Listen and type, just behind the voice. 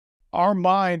our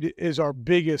mind is our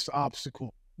biggest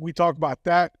obstacle. We talk about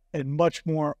that and much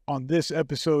more on this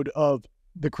episode of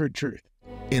The Crude Truth.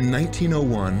 In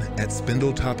 1901, at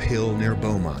Spindletop Hill near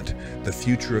Beaumont, the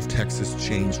future of Texas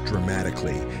changed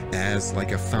dramatically as,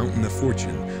 like a fountain of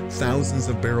fortune, thousands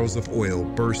of barrels of oil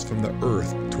burst from the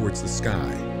earth towards the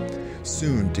sky.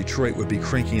 Soon, Detroit would be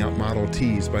cranking out Model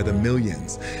Ts by the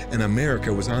millions, and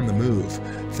America was on the move,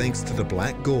 thanks to the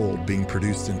black gold being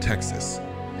produced in Texas.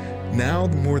 Now,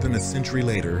 more than a century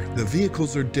later, the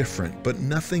vehicles are different, but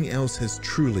nothing else has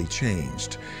truly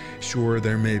changed. Sure,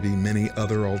 there may be many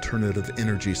other alternative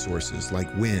energy sources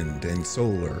like wind and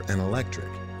solar and electric.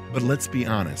 But let's be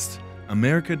honest,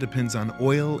 America depends on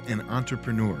oil and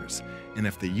entrepreneurs, and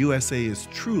if the USA is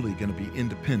truly going to be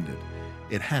independent,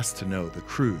 it has to know the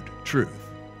crude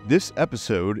truth. This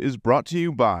episode is brought to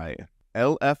you by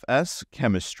LFS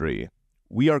Chemistry.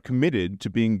 We are committed to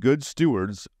being good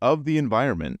stewards of the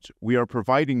environment. We are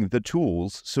providing the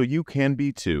tools so you can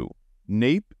be too.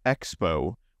 NAPE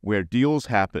Expo, where deals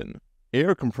happen.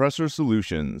 Air Compressor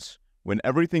Solutions. When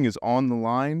everything is on the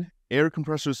line, Air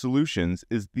Compressor Solutions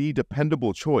is the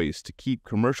dependable choice to keep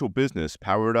commercial business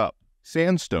powered up.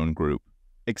 Sandstone Group.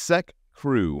 Exec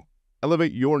Crew.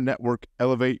 Elevate your network,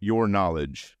 elevate your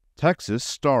knowledge. Texas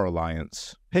Star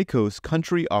Alliance. Pecos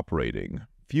Country Operating.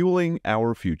 Fueling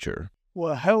our future.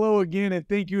 Well, hello again, and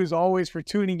thank you as always for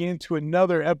tuning in to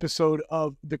another episode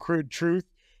of The Crude Truth.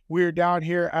 We're down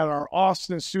here at our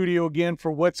Austin studio again for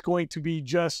what's going to be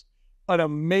just an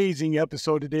amazing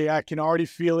episode today. I can already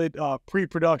feel it.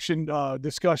 Pre-production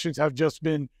discussions have just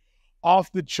been off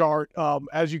the chart.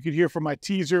 As you could hear from my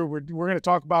teaser, we're going to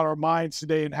talk about our minds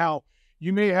today and how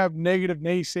you may have negative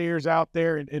naysayers out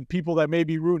there and people that may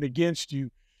be rooting against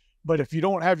you. But if you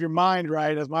don't have your mind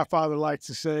right, as my father likes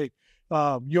to say,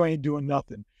 you ain't doing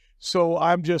nothing. So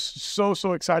I'm just so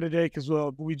excited today because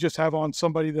we just have on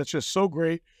somebody that's just so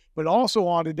great. But also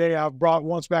on today, I've brought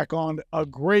once back on a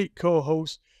great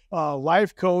co-host,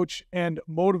 life coach and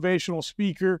motivational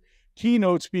speaker,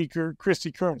 keynote speaker,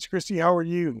 Kristy Kerns. Kristy, how are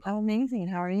you? Oh, amazing.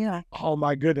 How are you? Oh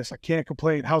my goodness, I can't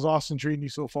complain. How's Austin treating you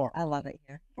so far? I love it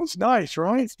here. It's nice,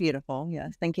 right? It's beautiful.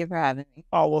 Yes. Thank you for having me.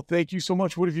 Oh, well, thank you so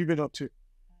much. What have you been up to?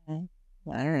 I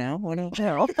don't know. What do you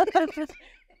know?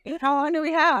 How long do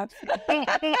we have?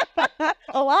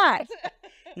 A lot.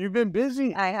 You've been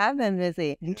busy. I have been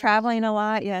busy. I'm traveling a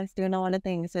lot. Yes, doing a lot of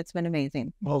things. It's been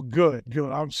amazing. Oh, good.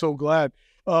 I'm so glad.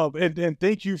 And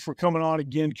thank you for coming on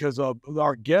again because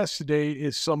our guest today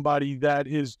is somebody that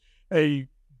is a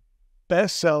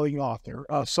best-selling author,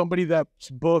 somebody that's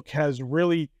book has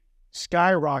really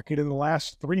skyrocketed in the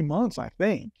last 3 months, I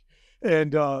think.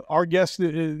 And our guest,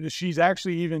 she's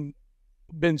actually even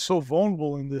been so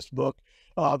vulnerable in this book.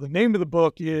 The name of the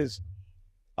book is,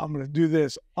 I'm going to do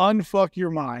this, Unfuck Your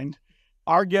Mind.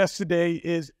 Our guest today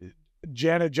is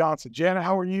Janna Johnson. Janna,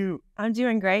 how are you? I'm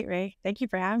doing great, Ray. Thank you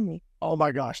for having me. Oh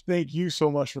my gosh. Thank you so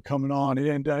much for coming on.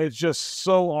 And it's just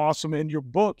so awesome. And your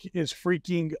book is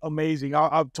freaking amazing.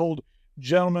 I've told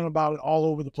gentlemen about it all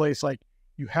over the place. Like,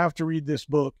 you have to read this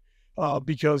book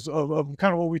because of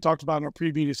kind of what we talked about in our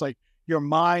preview. It's like your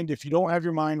mind, if you don't have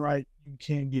your mind right, you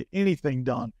can't get anything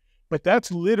done. But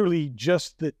that's literally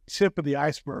just the tip of the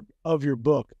iceberg of your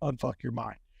book, Unfuck Your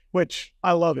Mind, which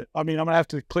I love it. I mean, I'm going to have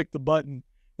to click the button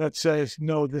that says,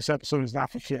 no, this episode is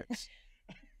not for kids.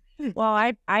 Well,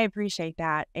 I appreciate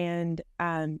that. And,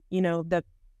 the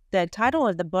title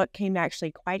of the book came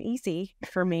actually quite easy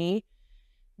for me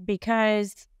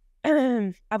because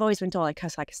I've always been told I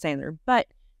cuss like a sailor, but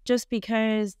just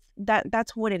because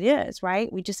that's what it is,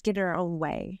 right? We just get our own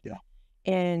way. Yeah.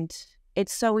 And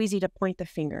it's so easy to point the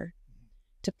finger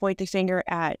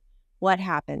at what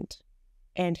happened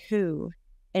and who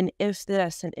and if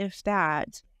this and if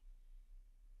that.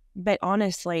 But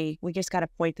honestly, we just got to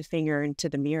point the finger into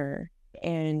the mirror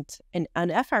and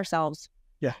un-F ourselves.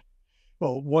 Yeah.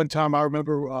 Well, one time I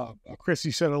remember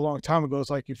Kristy said a long time ago, it's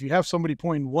like if you have somebody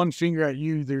pointing one finger at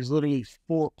you, there's literally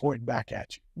 4 pointing back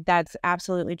at you. That's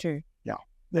absolutely true. Yeah.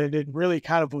 And it really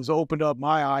kind of was opened up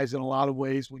my eyes in a lot of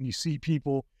ways when you see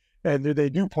people and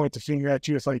they do point the finger at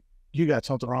you. It's like, you got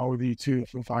something wrong with you too,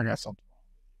 if I got something wrong.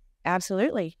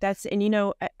 Absolutely.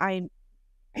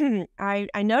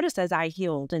 I noticed as I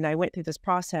healed and I went through this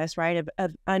process, right,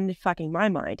 of unfucking my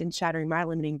mind and shattering my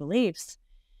limiting beliefs,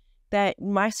 that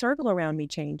my circle around me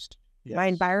changed. Yes. My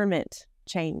environment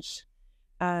changed.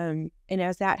 And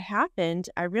as that happened,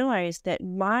 I realized that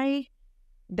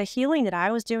the healing that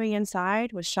I was doing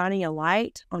inside was shining a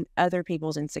light on other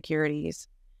people's insecurities.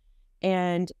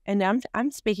 And I'm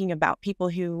speaking about people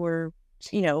who were,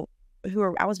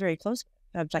 I was very close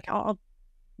with. I was like, I'll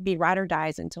be ride or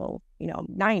dies until,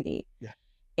 90. Yeah.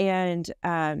 And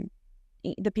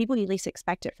the people you least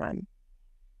expect it from.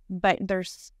 But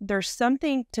there's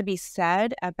something to be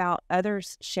said about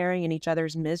others sharing in each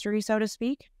other's misery, so to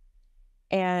speak.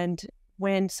 And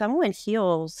when someone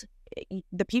heals,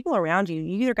 the people around you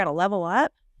either got to level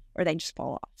up or they just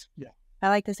fall off. Yeah. I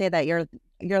like to say that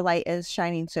your light is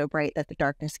shining so bright that the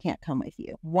darkness can't come with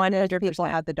you. 100% people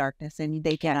have the darkness and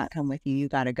they cannot come with you. You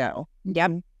got to go.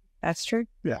 Yep, that's true.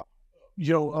 Yeah.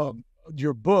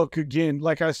 Your book, again,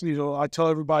 like I said, I tell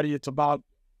everybody it's about,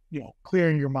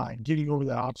 clearing your mind, getting over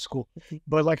that obstacle.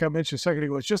 But like I mentioned a second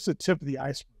ago, it's just the tip of the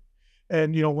iceberg.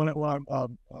 And, when I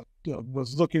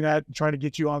was looking at trying to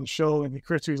get you on the show, and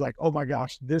Kristy was like, oh my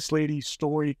gosh, this lady's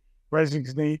story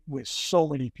resonates with so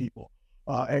many people.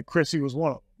 And Kristy was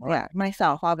one of them. Right? Yeah,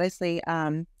 myself, obviously,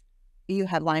 you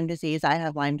have Lyme disease. I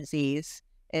have Lyme disease.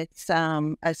 It's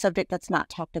a subject that's not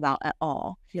talked about at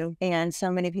all. Yeah. And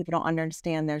so many people don't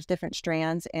understand there's different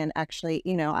strands. And actually,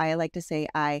 I like to say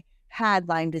I had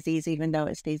Lyme disease, even though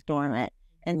it stays dormant.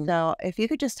 And so if you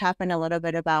could just tap in a little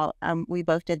bit about, we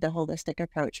both did the holistic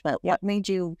approach, but what made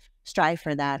you strive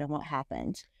for that and what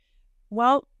happened?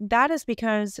 Well, that is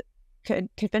because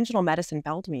conventional medicine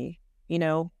failed me.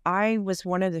 I was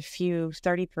one of the few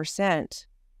 30%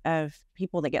 of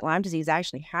people that get Lyme disease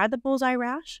actually had the bullseye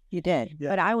rash. You did. Yeah.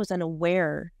 But I was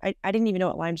unaware. I didn't even know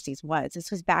what Lyme disease was.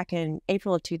 This was back in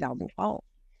April of 2012.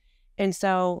 And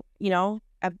so,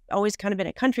 I've always kind of been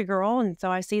a country girl. And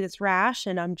so I see this rash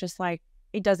and I'm just like,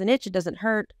 it doesn't itch, it doesn't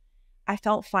hurt. I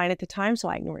felt fine at the time, so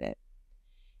I ignored it.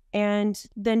 And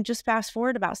then just fast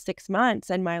forward about 6 months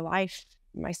and my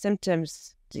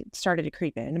symptoms started to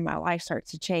creep in and my life starts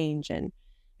to change and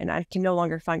I can no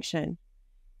longer function.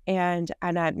 And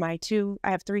I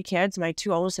have 3 kids. My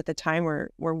 2 oldest at the time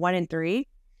were 1 and 3.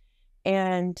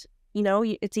 And,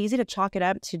 it's easy to chalk it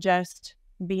up to just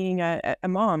being a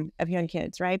mom of young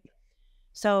kids, right?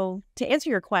 So to answer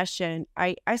your question,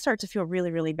 I start to feel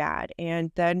really, really bad.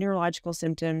 And the neurological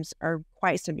symptoms are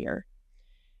quite severe.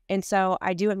 And so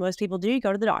I do what most people do, you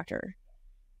go to the doctor.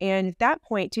 And at that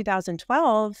point,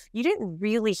 2012, you didn't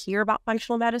really hear about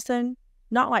functional medicine,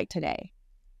 not like today.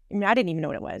 I mean, I didn't even know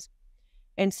what it was.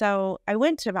 And so I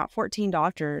went to about 14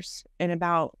 doctors in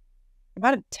about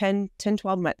a 10,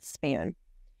 12 month span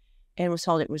and was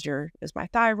told it was my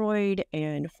thyroid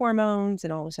and hormones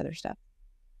and all this other stuff.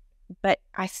 But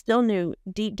I still knew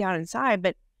deep down inside,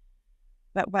 but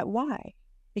why?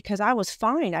 Because I was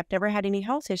fine. I've never had any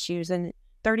health issues and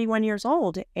 31 years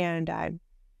old. And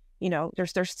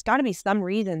there's got to be some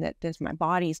reason that my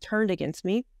body's turned against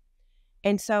me.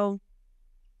 And so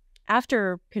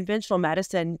after conventional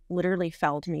medicine literally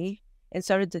failed me, and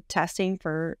so did the testing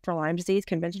for Lyme disease,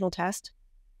 conventional test.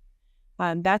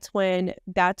 That's when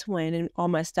in all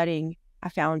my studying, I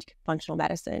found functional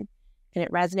medicine. And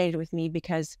it resonated with me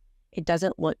because it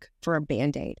doesn't look for a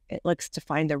Band-Aid. It looks to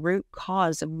find the root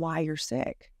cause of why you're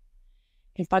sick.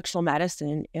 And functional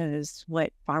medicine is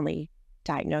what finally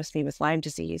diagnosed me with Lyme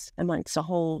disease amongst a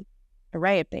whole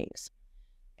array of things.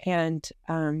 And,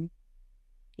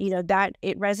 that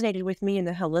it resonated with me, and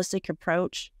the holistic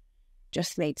approach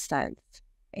just made sense.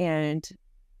 And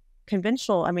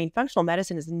functional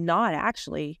medicine is not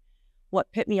actually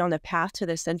what put me on the path to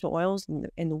the essential oils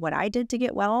and what I did to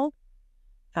get well.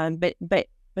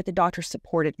 But the doctor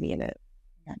supported me in it.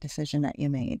 That decision that you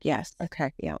made. Yes.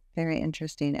 Okay. Yeah. Very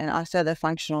interesting. And also the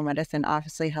functional medicine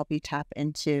obviously help you tap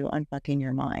into unfucking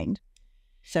your mind.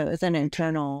 So it's an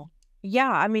internal.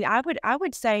 Yeah. I mean, I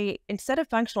would say instead of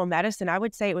functional medicine, I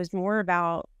would say it was more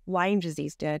about Lyme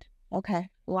disease did. Okay.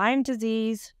 Lyme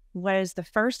disease was the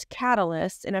first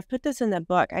catalyst. And I've put this in the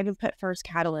book. I even put first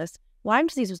catalyst. Lyme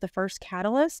disease was the first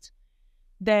catalyst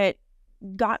that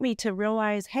got me to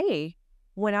realize, hey,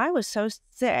 when I was so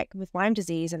sick with Lyme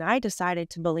disease and I decided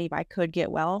to believe I could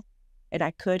get well and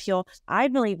I could heal, I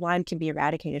believe Lyme can be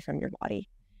eradicated from your body.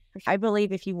 I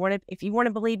believe if you want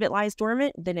to believe it lies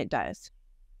dormant, then it does.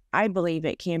 I believe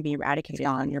it can be eradicated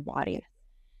on your body.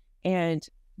 And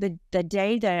the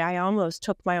day that I almost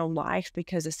took my own life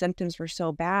because the symptoms were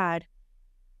so bad,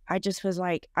 I just was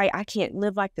like, I can't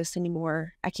live like this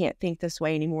anymore. I can't think this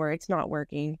way anymore. It's not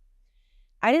working.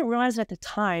 I didn't realize it at the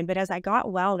time, but as I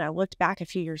got well and I looked back a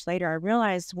few years later, I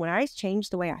realized when I changed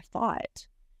the way I thought,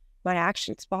 my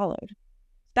actions followed.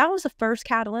 That was the first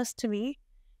catalyst to me.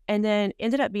 And then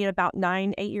ended up being about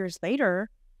 8 years later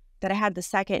that I had the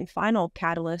second and final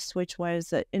catalyst, which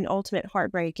was an ultimate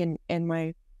heartbreak in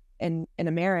a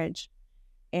marriage.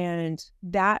 And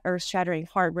that earth-shattering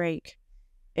heartbreak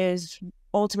is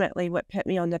ultimately what put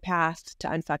me on the path to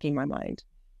unfucking my mind.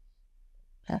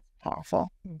 That's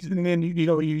powerful. And then,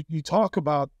 you talk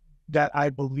about that I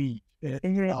believe.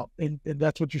 And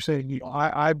that's what you're saying.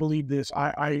 I believe this.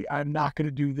 I'm not going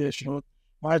to do this.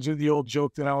 Reminds me of the old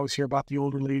joke that I always hear about the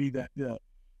older lady that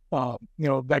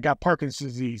that got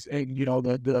Parkinson's disease, and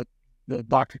the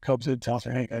doctor comes in and tells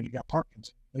her, "Hey, you got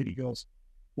Parkinson's." The lady goes,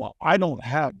 "Well, I don't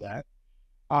have that.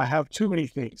 I have too many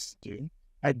things to do.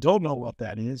 I don't know what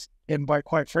that is, and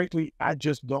quite frankly, I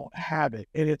just don't have it."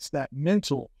 And it's that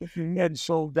mental, and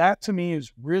so that to me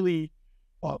is really.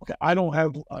 Okay, I don't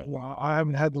have. I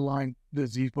haven't had the Lyme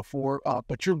disease before,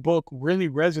 but your book really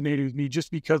resonated with me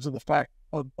just because of the fact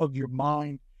of your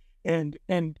mind, and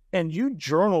you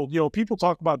journaled. People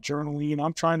talk about journaling, and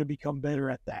I'm trying to become better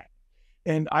at that.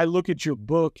 And I look at your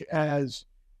book as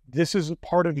this is a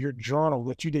part of your journal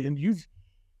that you did, and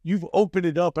you've opened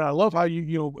it up. And I love how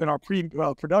you in our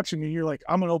production, and you're like,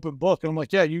 I'm an open book, and I'm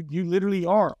like, yeah, you literally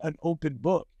are an open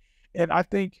book. And I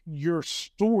think your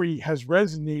story has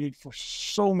resonated for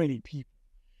so many people.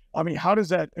 I mean, how does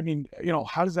that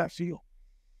feel?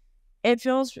 It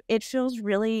feels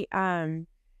really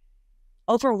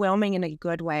overwhelming in a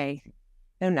good way.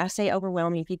 And I say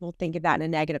overwhelming, people think of that in a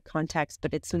negative context,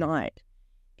 but it's not.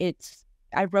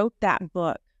 I wrote that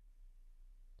book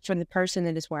for the person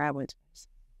that is where I was.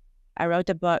 I wrote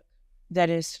the book that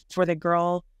is for the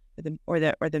girl or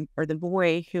the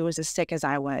boy who was as sick as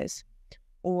I was.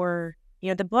 Or,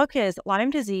 the book is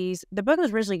Lyme disease. The book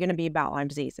was originally going to be about Lyme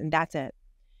disease, and that's it.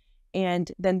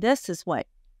 And then this is what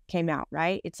came out,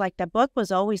 right? It's like the book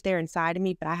was always there inside of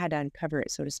me, but I had to uncover it,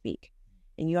 so to speak.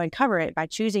 And you uncover it by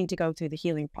choosing to go through the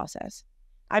healing process.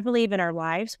 I believe in our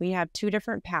lives, we have two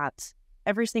different paths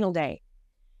every single day.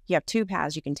 You have two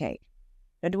paths you can take.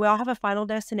 Now, do we all have a final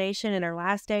destination in our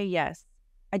last day? Yes.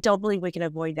 I don't believe we can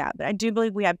avoid that, but I do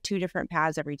believe we have two different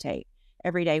paths every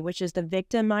day, which is the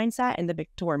victim mindset and the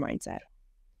victor mindset.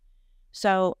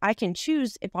 So I can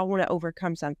choose if I want to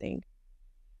overcome something.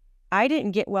 I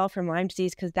didn't get well from Lyme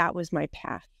disease because that was my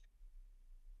path.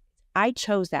 I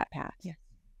chose that path. Yes.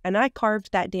 And I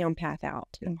carved that damn path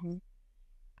out. Mm-hmm.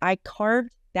 I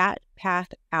carved that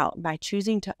path out by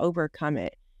choosing to overcome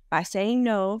it, by saying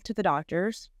no to the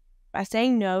doctors, by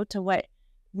saying no to what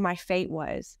my fate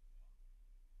was,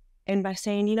 and by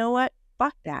saying, you know what,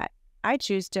 fuck that. I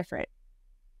choose different.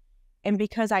 And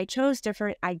because I chose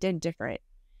different, I did different.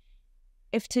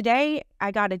 If today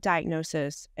I got a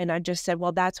diagnosis and I just said,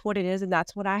 well, that's what it is and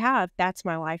that's what I have, that's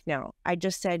my life now. I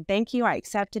just said, thank you, I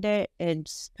accepted it and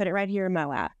just put it right here in my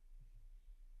lap.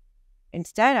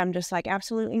 Instead, I'm just like,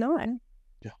 absolutely not.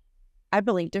 Yeah. I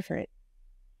believe different.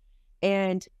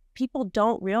 And people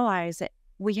don't realize that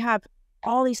we have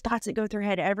all these thoughts that go through our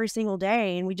head every single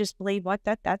day and we just believe,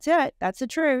 that's it, that's the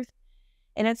truth.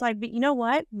 And it's like, but you know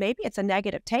what? Maybe it's a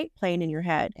negative tape playing in your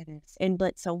head. It is.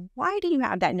 So why do you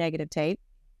have that negative tape?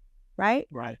 Right?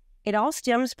 Right. It all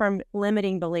stems from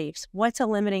limiting beliefs. What's a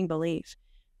limiting belief?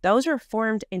 Those are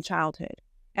formed in childhood.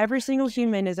 Every single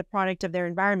human is a product of their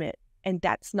environment. And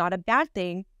that's not a bad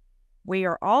thing. We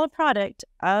are all a product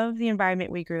of the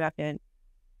environment we grew up in.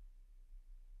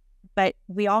 But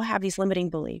we all have these limiting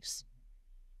beliefs.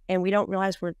 And we don't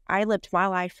realize I lived my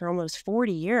life for almost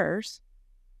 40 years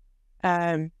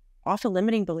off of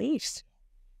limiting beliefs.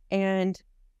 And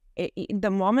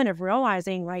the moment of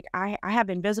realizing, like, I have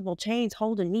invisible chains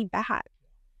holding me back,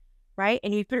 right?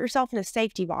 And you put yourself in a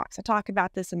safety box. I talk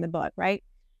about this in the book, right?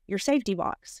 Your safety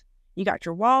box. You got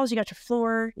your walls, you got your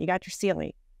floor, you got your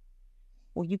ceiling.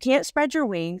 Well, you can't spread your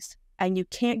wings and you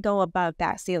can't go above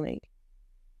that ceiling.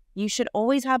 You should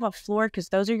always have a floor because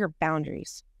those are your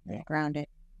boundaries. Yeah. Grounded.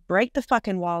 Break the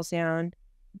fucking walls down.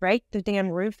 Break the damn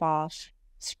roof off.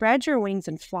 Spread your wings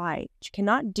and fly. You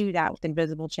cannot do that with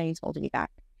invisible chains holding you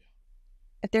back.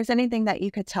 If there's anything that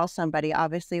you could tell somebody,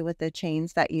 obviously with the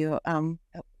chains that you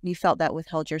felt that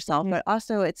withheld yourself, but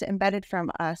also it's embedded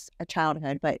from us a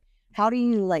childhood. But how do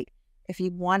you, if you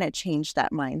want to change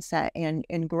that mindset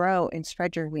and grow and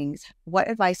spread your wings, what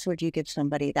advice would you give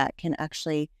somebody that can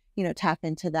actually, tap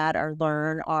into that or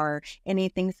learn, or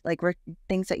anything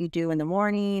things that you do in the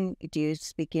morning? Do you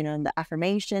speak, in the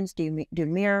affirmations? Do you do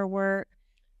mirror work?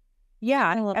 Yeah,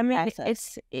 I mean,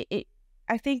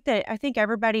 I think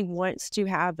everybody wants to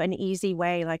have an easy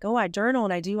way, like, oh, I journal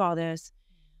and I do all this.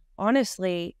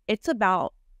 Honestly, it's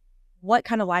about what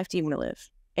kind of life do you want to live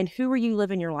and who are you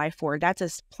living your life for? That's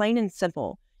as plain and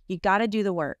simple. You got to do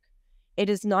the work.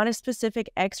 It is not a specific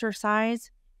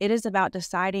exercise. It is about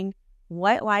deciding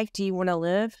what life do you want to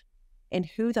live and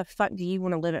who the fuck do you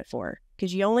want to live it for?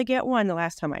 Because you only get one the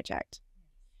last time I checked.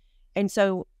 And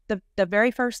so the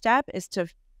very first step is to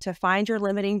find your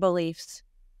limiting beliefs,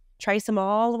 trace them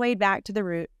all the way back to the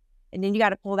root, and then you got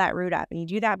to pull that root up. And you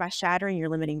do that by shattering your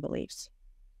limiting beliefs.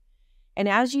 And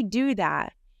as you do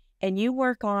that, and you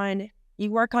work on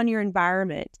your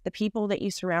environment, the people that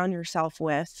you surround yourself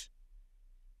with,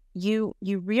 you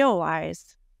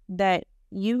realize that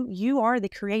you are the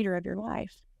creator of your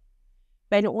life.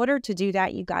 But in order to do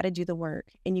that, you got to do the work,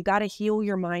 and you got to heal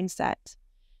your mindset.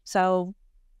 So,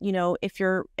 if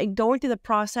you're going through the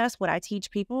process, what I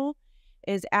teach people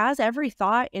is, as every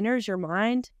thought enters your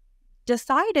mind,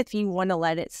 decide if you want to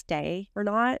let it stay or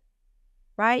not,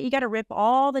 right? You got to rip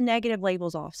all the negative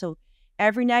labels off. So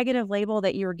every negative label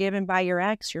that you were given by your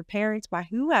ex, your parents, by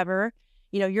whoever,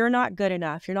 you're not good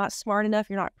enough, you're not smart enough,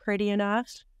 you're not pretty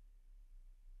enough.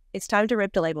 It's time to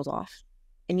rip the labels off.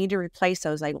 You need to replace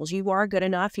those labels. You are good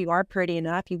enough, you are pretty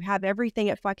enough, you have everything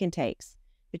it fucking takes,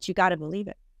 but you got to believe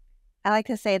it. I like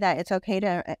to say that it's okay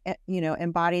to,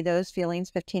 embody those feelings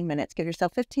 15 minutes. Give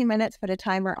yourself 15 minutes, put a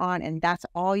timer on, and that's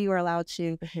all you are allowed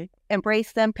to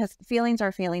embrace them, because feelings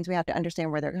are feelings. We have to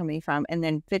understand where they're coming from. And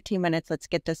then 15 minutes, let's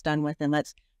get this done with, and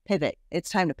let's pivot.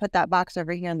 It's time to put that box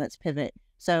over here and let's pivot.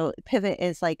 So pivot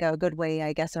is like a good way,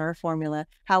 I guess, or a formula.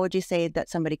 How would you say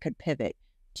that somebody could pivot?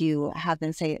 Do you have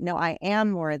them say, no, I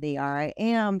am worthy, or I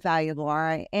am valuable, or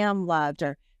I am loved,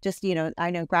 or just, I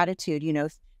know gratitude,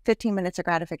 15 minutes of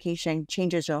gratification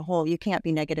changes your whole. You can't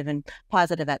be negative and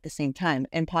positive at the same time.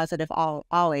 And positive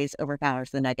always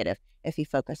overpowers the negative if you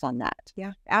focus on that.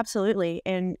 Yeah, absolutely.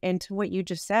 And to what you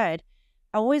just said,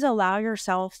 always allow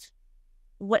yourself,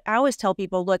 what I always tell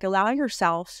people, look, allow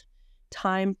yourself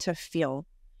time to feel.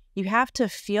 You have to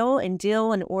feel and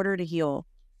deal in order to heal.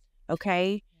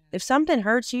 Okay? If something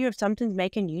hurts you, if something's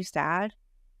making you sad,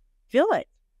 feel it.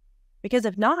 Because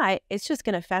if not, it's just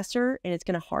going to fester, and it's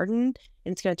going to harden,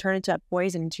 and it's going to turn into a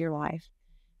poison into your life.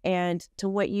 And to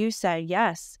what you said,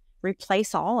 yes,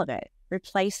 replace all of it.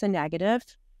 Replace the negative.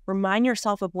 Remind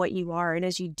yourself of what you are. And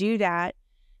as you do that,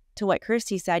 to what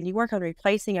Kristy said, you work on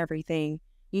replacing everything,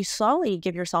 you slowly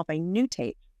give yourself a new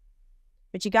tape.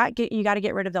 But you got to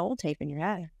get rid of the old tape in your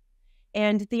head.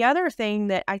 And the other thing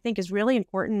that I think is really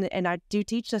important, and I do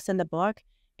teach this in the book,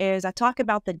 is I talk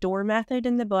about the door method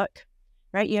in the book.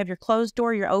 Right? You have your closed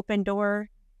door, your open door,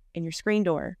 and your screen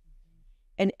door.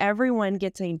 And everyone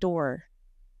gets a door.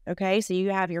 Okay? So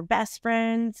you have your best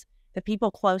friends, the people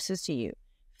closest to you.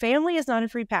 Family is not a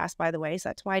free pass, by the way, so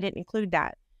that's why I didn't include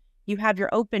that. You have your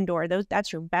open door.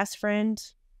 That's your best friend,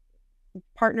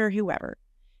 partner, whoever.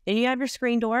 Then you have your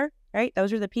screen door, right?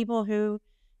 Those are the people who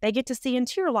they get to see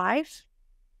into your life,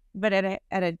 but at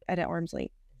an arm's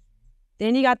length.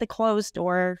 Then you got the closed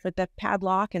door with the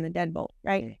padlock and the deadbolt,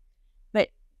 right? But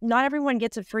not everyone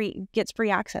gets free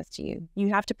access to you. You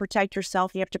have to protect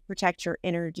yourself. You have to protect your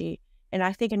energy. And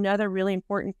I think another really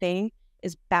important thing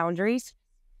is boundaries.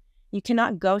 You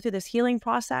cannot go through this healing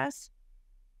process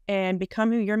and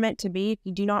become who you're meant to be if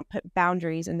you do not put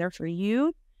boundaries in there for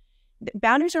you.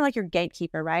 Boundaries are like your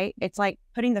gatekeeper, right? It's like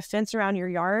putting the fence around your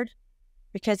yard,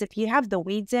 because if you have the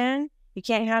weeds in, you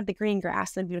can't have the green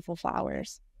grass and beautiful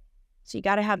flowers. So you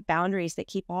got to have boundaries that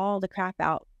keep all the crap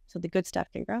out so the good stuff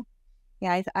can grow.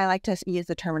 Yeah, I like to use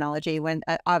the terminology when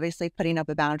obviously putting up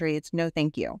a boundary, it's no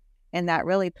thank you. And that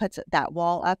really puts that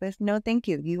wall up as no thank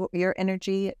you. Your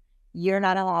energy, you're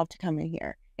not allowed to come in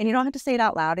here. And you don't have to say it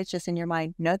out loud. It's just in your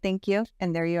mind, no thank you.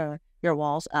 And there your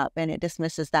wall's up, and it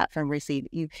dismisses that from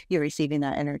you receiving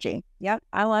that energy. Yep,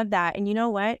 I love that. And you know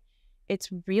what? It's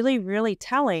really, really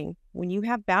telling when you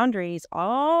have boundaries,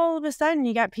 all of a sudden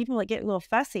you got people that get a little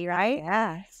fussy, right?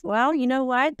 Yes. Well, you know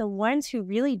what? The ones who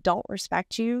really don't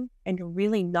respect you and you're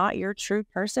really not your true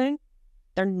person,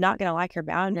 they're not going to like your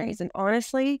boundaries. And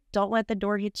honestly, don't let the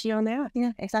door hit you on the ass.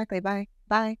 Yeah, exactly. Bye.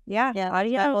 Bye. Yeah.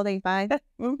 Adios. Bye.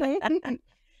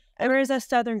 Or as a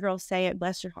Southern girl say it,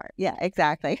 bless your heart. Yeah,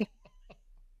 exactly.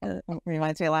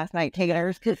 Reminds me of last night.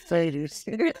 Taters.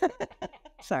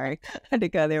 Sorry. I had to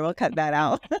go there. We'll cut that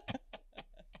out.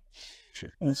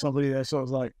 And somebody that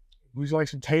was like, would you like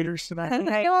some taters tonight?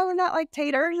 No, we're not like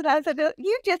taters. And I said,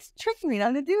 you just tricked me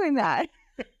into doing that.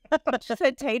 She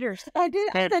said taters. I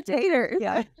did. I said taters.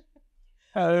 Yeah.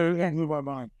 It blew my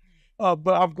mind.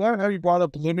 But I'm glad how you brought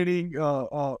up limiting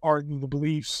art and the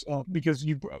beliefs, because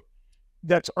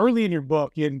that's early in your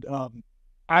book. And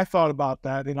I thought about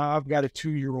that, and I've got a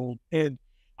 2-year-old, and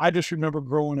I just remember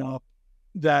growing up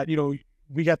that,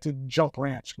 we got to jump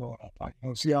ranch growing up,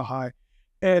 see how high.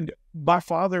 And my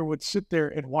father would sit there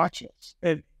and watch us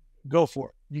and go for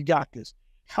it. You got this.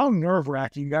 How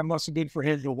nerve-wracking that must have been for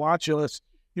him to watch us,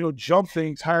 jump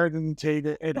things higher than the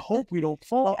table and hope we don't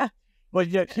fall. Yeah. But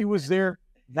yet he was there,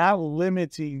 not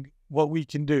limiting what we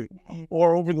can do.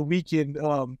 Or over the weekend,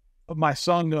 my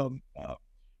son,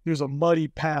 there's a muddy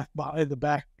path in the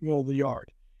back of the yard.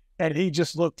 And he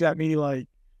just looked at me like,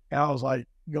 and I was like,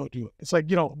 go do it. It's like,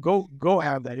 go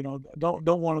have that,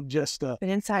 don't want to just, but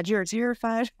inside you're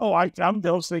terrified. Oh, I'm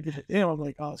thinking, I'm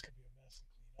like, oh, it's going to be a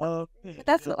mess. But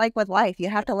that's like with life. You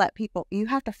have to let people, you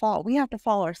have to fall. We have to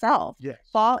fall ourselves. Yes.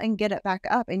 Fall and get it back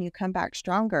up, and you come back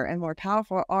stronger and more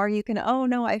powerful. Or you can, oh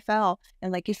no, I fell.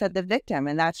 And like you said, the victim.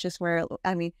 And that's just where,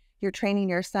 you're training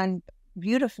your son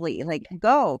beautifully. Like,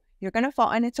 go, you're going to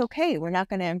fall, and it's okay. We're not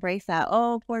going to embrace that.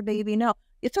 Oh, poor baby. No,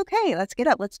 it's okay. Let's get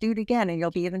up. Let's do it again. And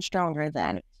you'll be even stronger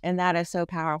then. And that is so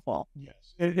powerful. Yes,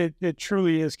 it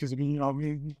truly is. Because,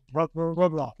 rub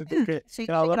it off. It's okay. So take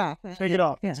it off. Take it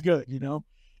off. Yeah. It's good,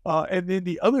 And then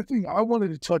the other thing I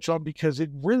wanted to touch on, because it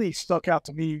really stuck out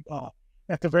to me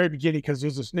at the very beginning, because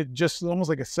there's this, just almost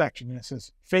like a section that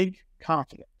says fake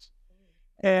confidence.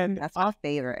 And that's my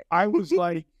favorite. I was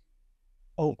like,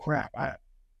 oh crap.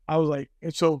 I was like,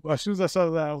 and so as soon as I saw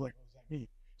that, I was like, what does that mean?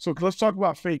 So let's talk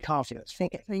about fake confidence.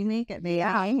 Fake it so you make it.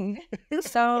 Yeah.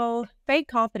 So fake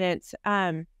confidence,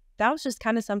 that was just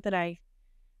kind of something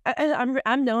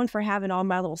I'm known for having all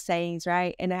my little sayings,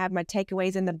 right? And I have my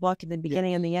takeaways in the book at the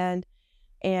beginning and the end.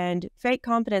 And fake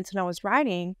confidence, when I was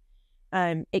writing,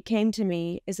 it came to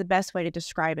me is the best way to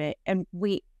describe it. And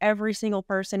every single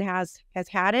person has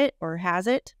had it or has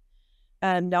it.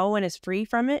 No one is free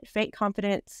from it. Fake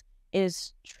confidence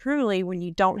is truly when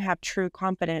you don't have true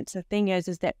confidence. The thing is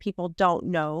that people don't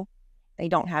know they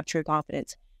don't have true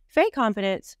confidence. Fake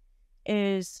confidence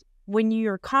is when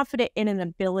you're confident in an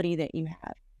ability that you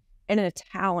have, and a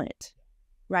talent,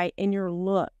 right, in your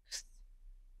looks,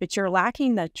 but you're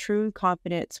lacking the true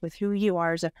confidence with who you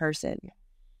are as a person.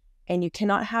 And you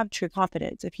cannot have true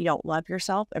confidence if you don't love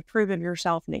yourself, approve of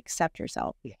yourself, and accept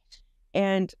yourself. Yes.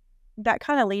 And that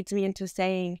kind of leads me into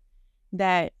saying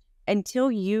that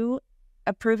until you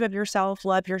approve of yourself,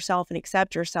 love yourself, and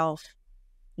accept yourself,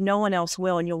 no one else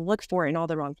will, and you'll look for it in all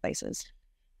the wrong places.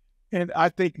 And I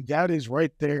think that is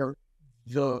right there.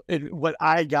 What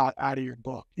I got out of your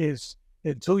book is,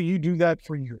 until you do that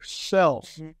for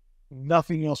yourself,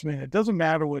 nothing else, man. It doesn't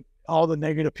matter what all the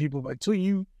negative people, but until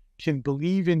you can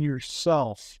believe in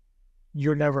yourself,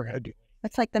 you're never going to do it.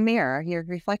 It's like the mirror. You're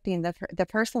reflecting the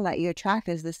person that you attract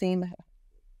is the same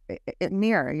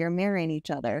mirror. You're mirroring each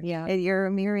other. Yeah. You're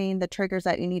mirroring the triggers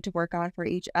that you need to work on for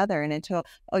each other. And until,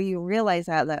 you realize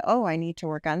that, I need to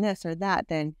work on this or that,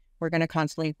 then we're going to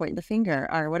constantly point the finger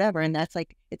or whatever. And that's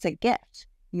like, it's a gift.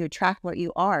 You attract what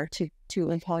you are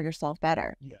to empower yourself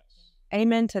better. Yes.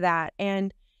 Amen to that.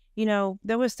 And,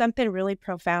 there was something really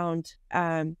profound.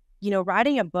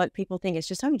 Writing a book, people think it's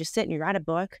just, you just sit and you write a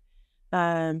book.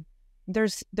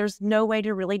 There's no way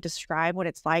to really describe what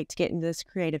it's like to get into this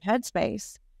creative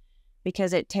headspace,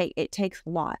 because it takes a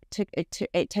lot.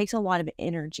 It takes a lot of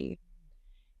energy.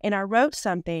 And I wrote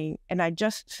something and I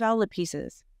just fell to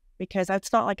pieces, because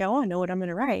it's not like, I know what I'm going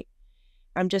to write.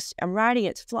 I'm writing,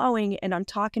 it's flowing, and I'm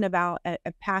talking about a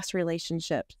past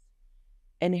relationships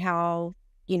and how,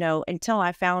 until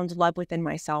I found love within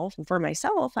myself, and for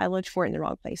myself, I looked for it in the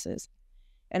wrong places.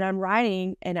 And I'm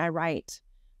writing and I write,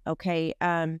 okay,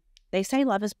 they say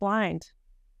love is blind.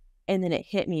 And then it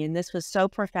hit me. And this was so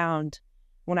profound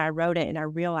when I wrote it and I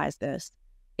realized this.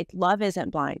 Love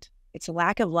isn't blind. It's a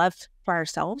lack of love for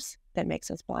ourselves that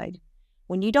makes us blind.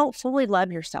 When you don't fully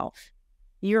love yourself,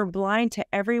 you're blind to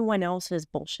everyone else's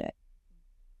bullshit.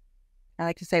 I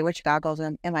like to say, which goggles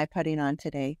am I putting on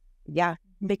today? Yeah,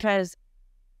 because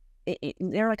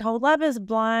they're like, love is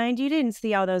blind. You didn't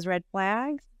see all those red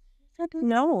flags.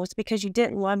 No, it's because you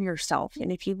didn't love yourself.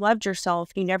 And if you loved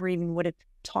yourself, you never even would have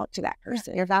talked to that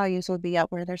person. Yeah, your values would be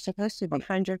up where they're supposed to be.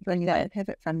 100%. And you got to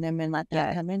pivot from them and let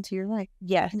that come into your life.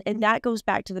 Yes. And that goes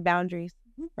back to the boundaries,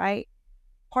 right?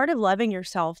 Part of loving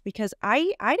yourself, because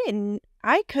I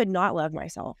could not love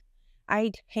myself.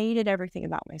 I hated everything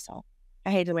about myself.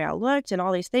 I hated the way I looked and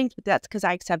all these things, but that's because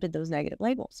I accepted those negative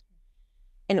labels.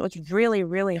 And it was really,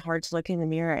 really hard to look in the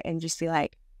mirror and just be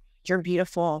like, you're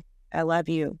beautiful. I love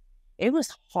you. It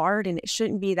was hard, and it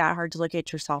shouldn't be that hard to look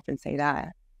at yourself and say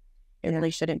that. It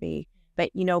really shouldn't be. But,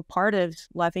 part of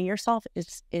loving yourself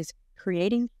is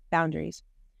creating boundaries.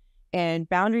 And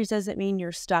boundaries doesn't mean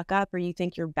you're stuck up or you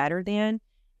think you're better than.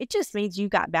 It just means you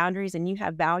got boundaries and you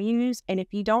have values. And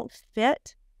if you don't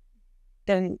fit,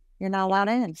 then you're not allowed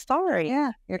in. Sorry.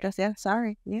 Yeah. You're just,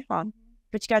 sorry. Yeah.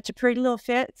 But you got your pretty little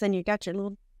fits and you got your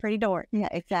little pretty door. Yeah,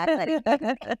 exactly.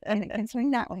 And it can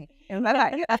swing that way.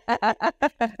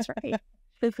 That's right.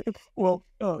 Well,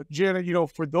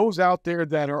 Janna, for those out there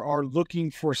that are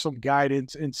looking for some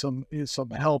guidance and some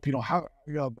help, how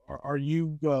are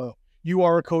you? You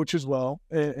are a coach as well,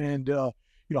 and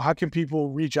how can people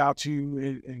reach out to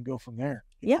you and go from there?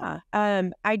 Yeah,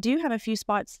 I do have a few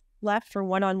spots left for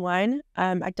one-on-one.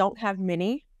 I don't have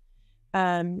many.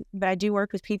 But I do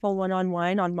work with people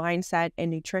one-on-one on mindset and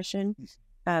nutrition,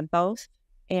 both.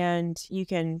 And you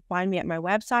can find me at my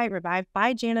website,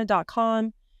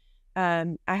 revivebyjanna.com.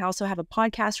 I also have a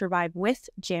podcast, Revive with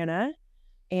Janna,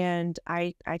 and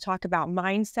I talk about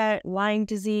mindset, Lyme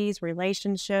disease,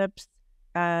 relationships,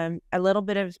 a little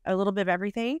bit of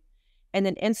everything. And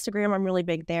then Instagram, I'm really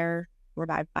big there,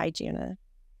 Revive by Janna.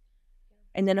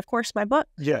 And then, of course, my book.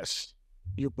 Yes.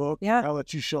 Your book. Yeah. I'll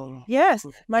let you show them. Yes,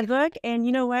 my book. And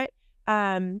you know what?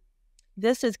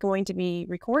 This is going to be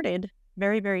recorded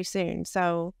very, very soon.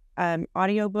 So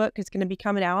audio book is going to be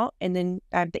coming out, and then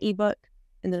I have the ebook,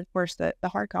 and then, of course, the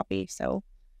hard copy. So,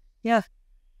 yeah.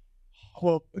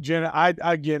 Well, Janna, I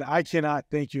cannot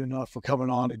thank you enough for coming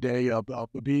on today,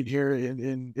 being here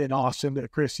in Austin.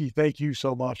 Kristy, thank you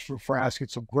so much for asking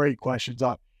some great questions.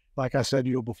 Like I said,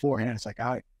 beforehand, it's like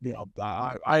I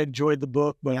enjoyed the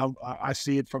book, but I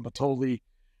see it from a totally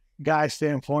guy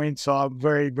standpoint. So I'm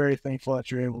very, very thankful that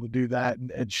you're able to do that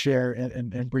and share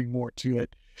and bring more to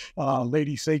it.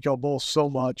 Ladies, thank y'all both so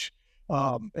much.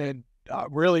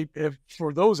 Really, if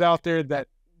for those out there that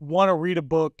want to read a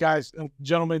book, guys,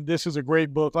 gentlemen, this is a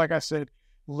great book. Like I said,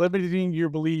 limiting your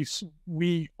beliefs,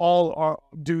 we all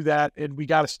do that, and we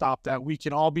got to stop that. We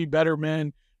can all be better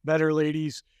men, better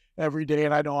ladies every day,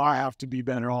 and I know I have to be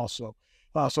better also.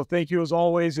 So thank you as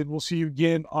always, and we'll see you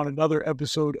again on another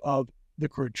episode of The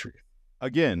Crude Truth.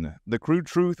 Again, The Crude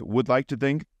Truth would like to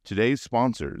thank today's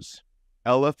sponsors: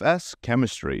 LFS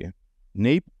Chemistry,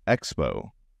 NAPE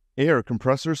Expo, Air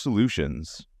Compressor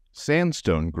Solutions,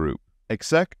 Sandstone Group,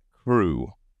 Exec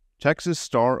Crew, Texas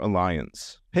Star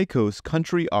Alliance, Pecos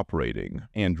Country Operating,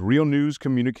 and Real News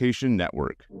Communication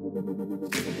Network.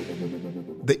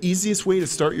 The easiest way to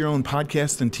start your own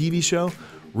podcast and TV show?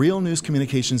 Real News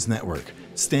Communications Network.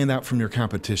 Stand out from your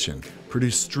competition.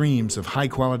 Produce streams of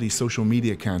high-quality social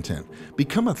media content.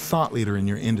 Become a thought leader in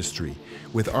your industry.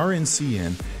 With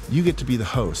RNCN, you get to be the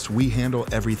host. We handle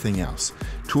everything else.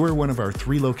 Tour one of our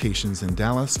 3 locations in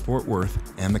Dallas, Fort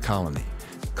Worth, and the Colony.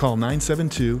 Call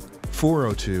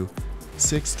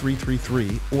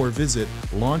 972-402-6333 or visit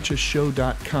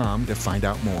launchashow.com to find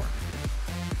out more.